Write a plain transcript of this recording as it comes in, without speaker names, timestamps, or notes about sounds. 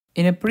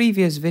In a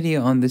previous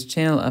video on this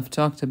channel, I've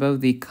talked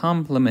about the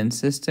complement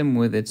system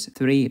with its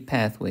 3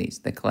 pathways: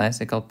 the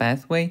classical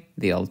pathway,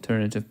 the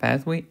alternative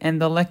pathway, and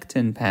the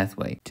lectin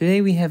pathway. Today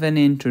we have an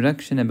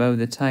introduction about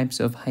the types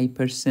of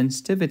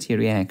hypersensitivity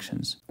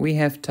reactions. We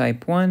have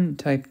type 1,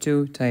 type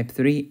 2, type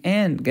 3,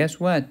 and guess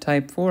what?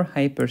 Type 4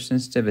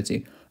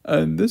 hypersensitivity.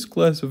 And this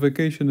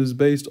classification is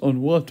based on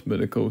what,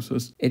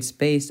 Medicosis? It's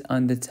based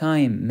on the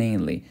time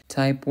mainly.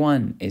 Type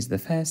 1 is the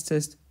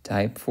fastest,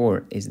 type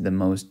 4 is the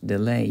most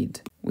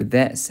delayed. With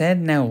that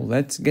said, now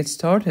let's get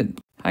started.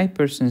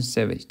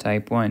 Hypersensitivity,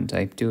 type 1,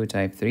 type 2,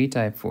 type 3,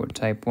 type 4.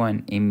 Type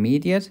 1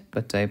 immediate,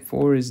 but type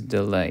 4 is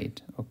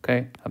delayed.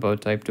 Okay, how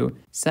about type 2?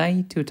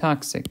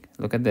 Cytotoxic.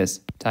 Look at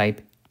this.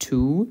 Type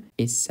 2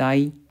 is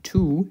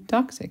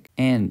cytotoxic.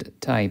 And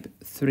type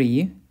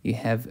 3, you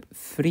have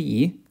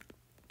free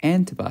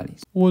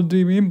antibodies. What do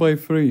you mean by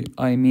free?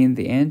 I mean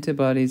the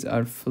antibodies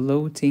are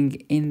floating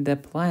in the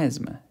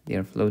plasma. They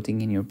are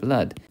floating in your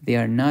blood. They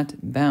are not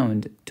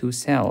bound to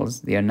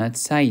cells. They are not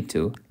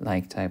cyto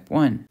like type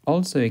 1.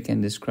 Also, you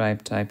can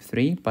describe type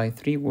 3 by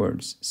 3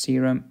 words: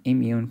 serum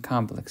immune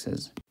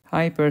complexes.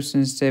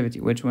 Hypersensitivity,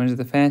 which one is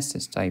the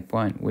fastest? Type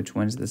 1. Which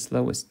one is the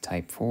slowest?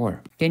 Type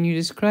 4. Can you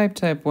describe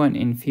type 1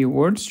 in few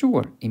words?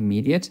 Sure.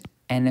 Immediate,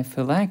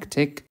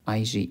 anaphylactic,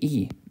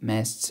 IgE,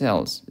 mast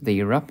cells, they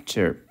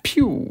rupture,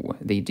 pew,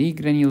 they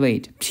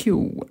degranulate,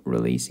 pew,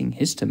 releasing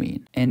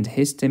histamine. And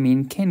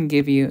histamine can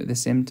give you the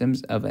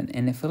symptoms of an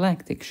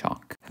anaphylactic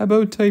shock. How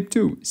about type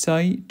 2?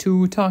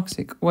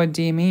 Cytotoxic. What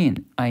do you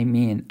mean? I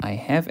mean, I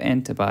have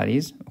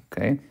antibodies,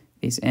 okay?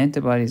 These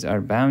antibodies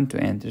are bound to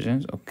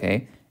antigens,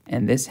 okay?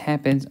 And this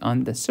happens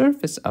on the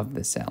surface of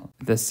the cell.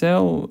 The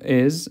cell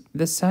is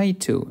the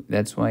cyto.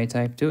 That's why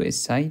type 2 is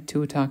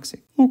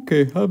cytotoxic.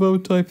 Okay, how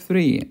about type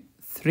 3?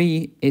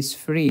 3 is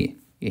free.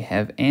 You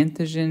have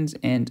antigens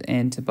and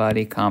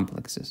antibody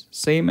complexes.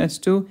 Same as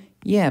 2?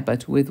 Yeah,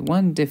 but with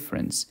one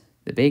difference.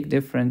 The big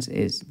difference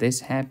is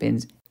this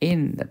happens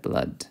in the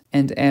blood.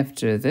 And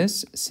after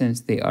this, since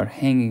they are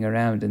hanging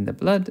around in the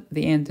blood,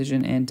 the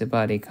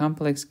antigen-antibody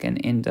complex can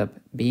end up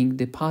being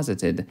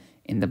deposited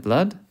in the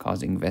blood,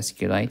 causing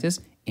vasculitis,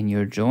 in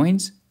your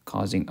joints,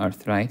 causing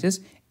arthritis,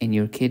 in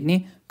your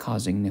kidney,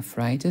 causing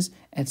nephritis,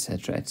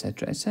 etc.,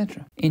 etc.,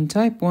 etc. In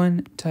type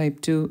 1,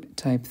 type 2,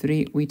 type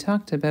 3, we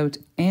talked about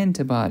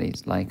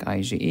antibodies like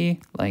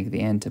IgE, like the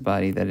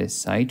antibody that is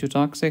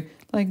cytotoxic,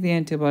 like the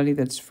antibody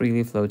that's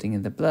freely floating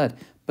in the blood.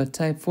 But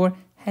type 4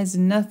 has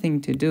nothing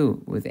to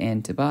do with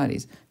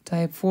antibodies.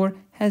 Type 4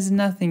 has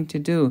nothing to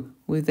do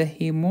with the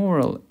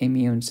humoral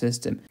immune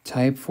system.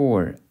 Type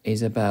 4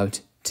 is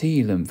about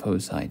T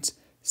lymphocytes,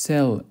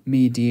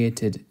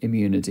 cell-mediated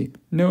immunity.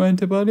 No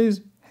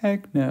antibodies?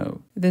 Heck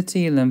no. The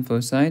T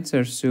lymphocytes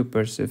are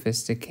super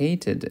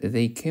sophisticated.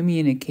 They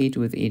communicate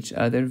with each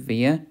other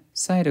via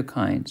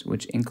cytokines,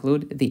 which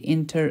include the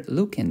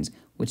interleukins,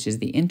 which is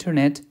the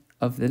internet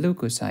of the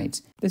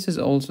leukocytes. This is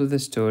also the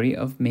story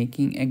of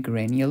making a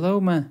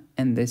granuloma,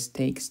 and this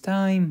takes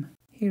time.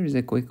 Here's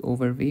a quick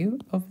overview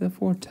of the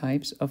 4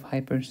 types of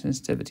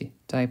hypersensitivity.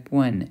 Type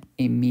 1,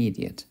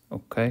 immediate,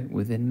 okay,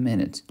 within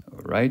minutes,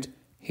 alright?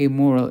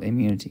 Humoral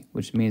immunity,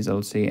 which means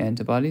I'll say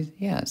antibodies,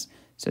 yes,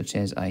 such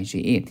as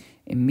IgE.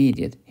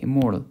 Immediate,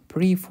 humoral,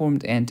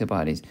 preformed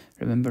antibodies.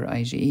 Remember,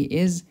 IgE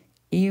is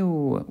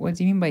ew. What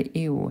do you mean by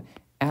ew?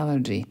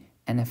 Allergy,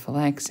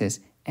 anaphylaxis,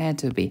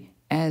 atopy,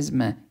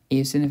 asthma,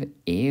 eosinophil,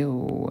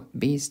 ew,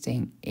 bee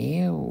sting,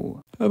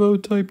 ew. How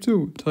about type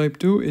 2? Type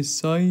 2 is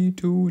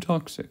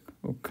cytotoxic.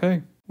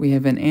 Okay. We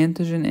have an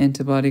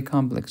antigen-antibody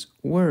complex.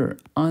 We're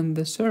on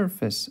the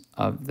surface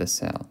of the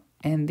cell.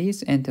 And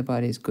these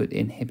antibodies could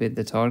inhibit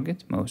the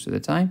target most of the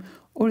time,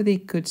 or they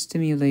could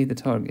stimulate the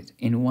target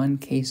in one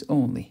case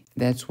only.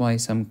 That's why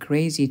some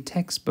crazy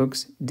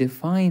textbooks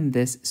define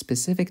this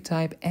specific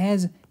type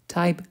as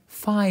type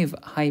 5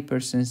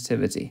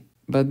 hypersensitivity.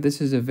 But this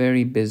is a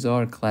very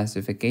bizarre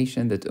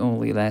classification that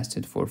only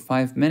lasted for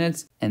 5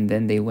 minutes, and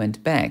then they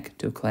went back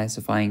to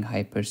classifying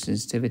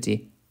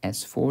hypersensitivity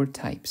as 4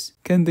 types.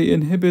 Can they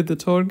inhibit the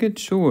target?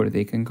 Sure,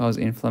 they can cause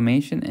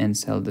inflammation and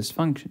cell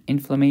dysfunction.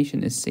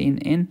 Inflammation is seen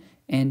in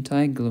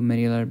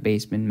anti-glomerular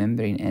basement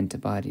membrane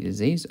antibody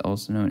disease,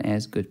 also known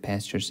as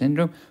Goodpasture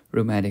syndrome,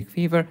 rheumatic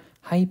fever,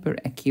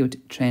 hyperacute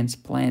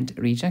transplant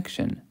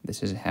rejection.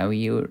 This is how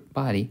your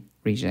body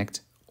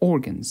rejects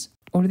organs.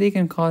 Or they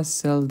can cause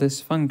cell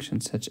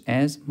dysfunction such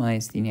as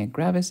myasthenia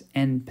gravis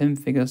and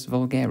pemphigus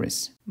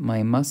vulgaris.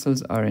 My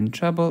muscles are in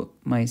trouble,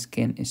 my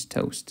skin is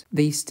toast.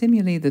 They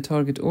stimulate the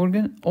target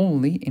organ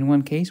only in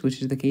one case,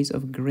 which is the case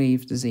of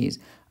Graves' disease.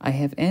 I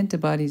have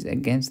antibodies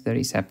against the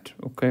receptor.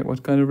 Okay,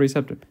 what kind of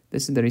receptor?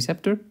 This is the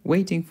receptor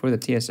waiting for the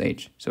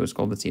TSH, so it's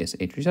called the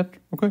TSH receptor.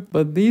 Okay,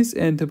 but these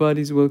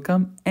antibodies will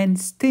come and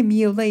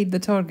stimulate the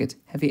target.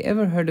 Have you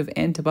ever heard of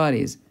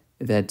antibodies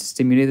that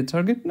stimulate the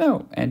target?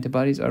 No,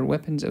 antibodies are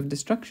weapons of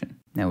destruction.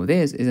 Now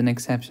this is an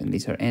exception.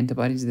 These are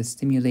antibodies that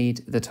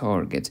stimulate the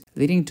target,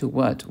 leading to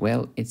what?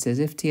 Well, it's as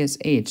if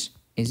TSH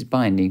is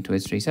binding to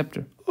its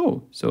receptor.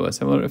 Oh, so a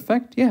similar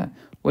effect? Yeah.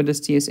 What does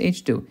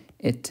TSH do?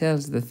 It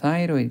tells the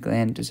thyroid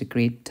gland to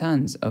secrete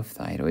tons of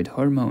thyroid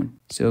hormone.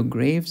 So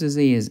Graves'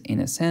 disease, in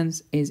a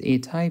sense, is a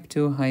type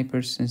 2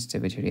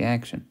 hypersensitivity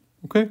reaction.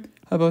 Okay,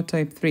 how about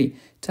type 3?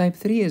 Type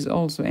 3 is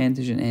also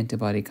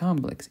antigen-antibody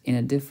complex in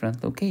a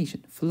different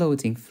location,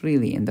 floating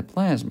freely in the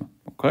plasma.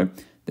 Okay,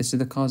 this is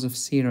the cause of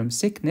serum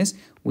sickness,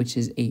 which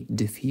is a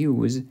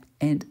diffuse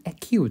and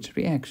acute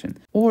reaction,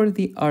 or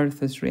the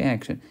Arthus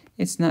reaction.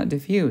 It's not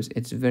diffuse,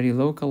 it's very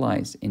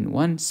localized in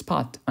one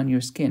spot on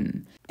your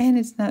skin, and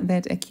it's not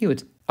that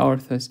acute.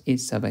 Arthus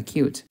is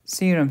subacute.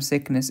 Serum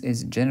sickness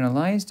is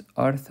generalized,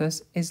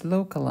 Arthus is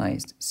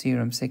localized.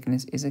 Serum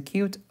sickness is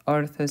acute,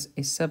 Arthus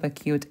is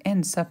subacute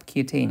and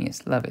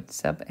subcutaneous. Love it.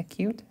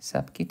 Subacute,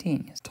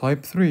 subcutaneous.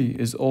 Type 3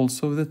 is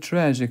also the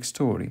tragic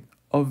story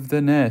of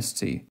the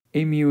nasty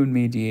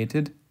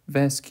immune-mediated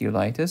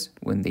vasculitis,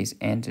 when these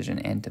antigen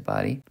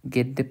antibody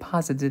get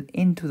deposited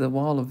into the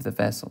wall of the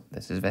vessel.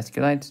 This is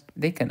vasculitis.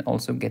 They can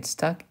also get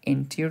stuck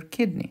into your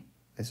kidney.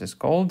 This is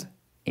called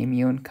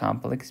immune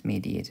complex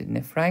mediated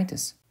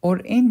nephritis. Or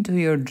into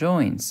your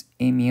joints,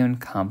 immune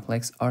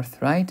complex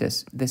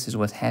arthritis. This is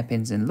what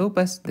happens in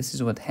lupus. This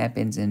is what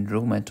happens in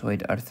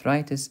rheumatoid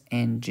arthritis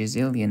and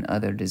gazillion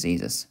other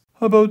diseases.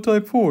 How about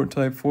type 4?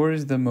 Type 4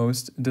 is the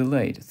most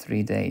delayed,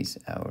 3 days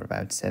or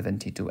about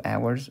 72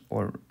 hours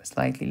or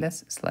slightly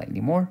less,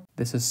 slightly more.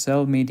 This is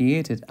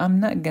cell-mediated. I'm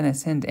not gonna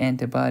send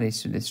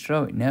antibodies to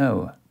destroy.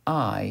 No,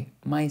 I,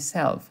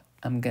 myself,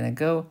 I'm gonna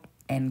go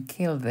and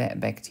kill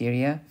that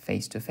bacteria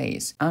face to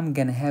face. I'm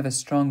gonna have a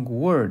strong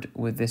word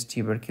with this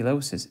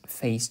tuberculosis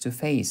face to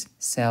face,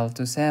 cell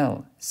to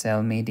cell,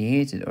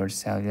 cell-mediated or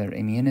cellular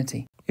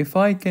immunity. If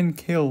I can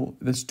kill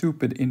the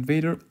stupid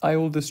invader, I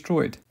will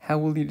destroy it. How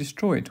will you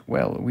destroy it?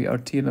 Well, we are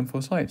T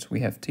lymphocytes.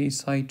 We have T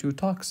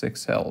cytotoxic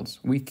cells.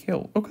 We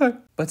kill. Okay.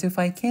 But if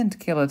I can't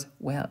kill it,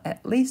 well,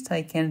 at least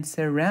I can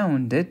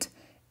surround it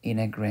in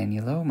a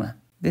granuloma.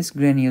 This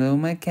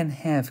granuloma can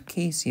have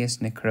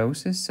caseous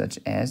necrosis, such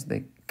as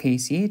the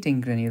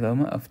caseating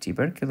granuloma of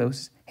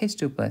tuberculosis,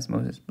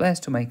 histoplasmosis,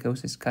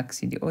 blastomycosis,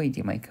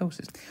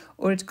 coccidioidomycosis.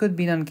 Or it could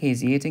be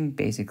non-caseating.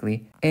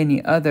 Basically,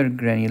 any other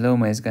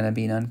granuloma is going to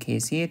be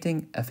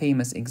non-caseating. A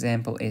famous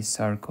example is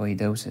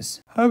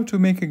sarcoidosis. How to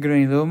make a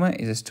Granuloma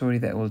is a story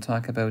that we'll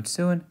talk about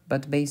soon,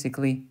 but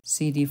basically,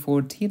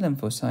 CD4 T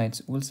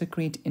lymphocytes will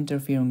secrete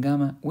interferon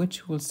gamma,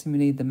 which will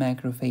stimulate the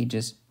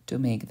macrophages to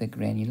make the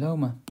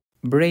granuloma.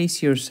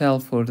 Brace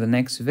yourself for the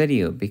next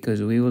video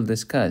because we will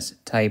discuss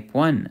type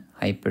 1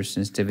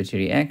 hypersensitivity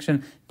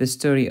reaction, the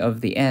story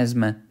of the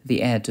asthma, the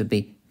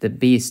atopy, the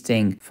bee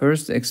sting,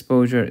 first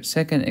exposure,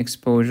 second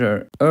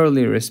exposure,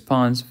 early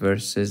response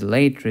versus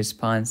late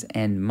response,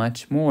 and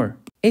much more.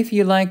 If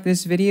you like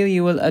this video,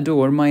 you will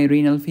adore my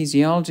renal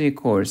physiology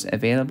course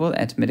available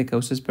at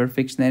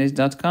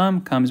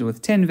medicosisperfectionalis.com. Comes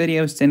with 10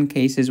 videos, 10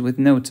 cases with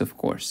notes, of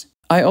course.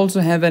 I also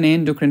have an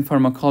endocrine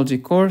pharmacology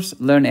course.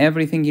 Learn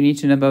everything you need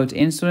to know about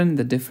insulin,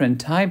 the different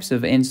types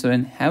of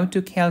insulin, how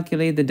to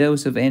calculate the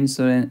dose of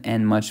insulin,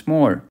 and much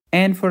more.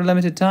 And for a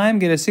limited time,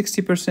 get a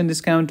 60%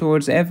 discount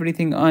towards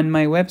everything on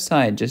my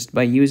website just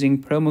by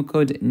using promo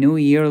code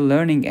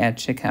NewYearLearning at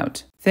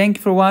checkout. Thank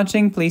you for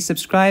watching. Please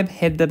subscribe,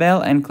 hit the bell,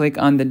 and click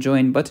on the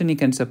join button. You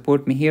can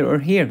support me here or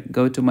here.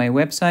 Go to my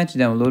website to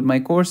download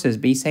my courses.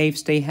 Be safe,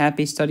 stay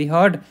happy, study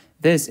hard.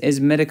 This is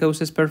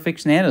Medicosis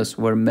Perfectionalis,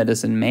 where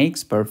medicine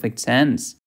makes perfect sense.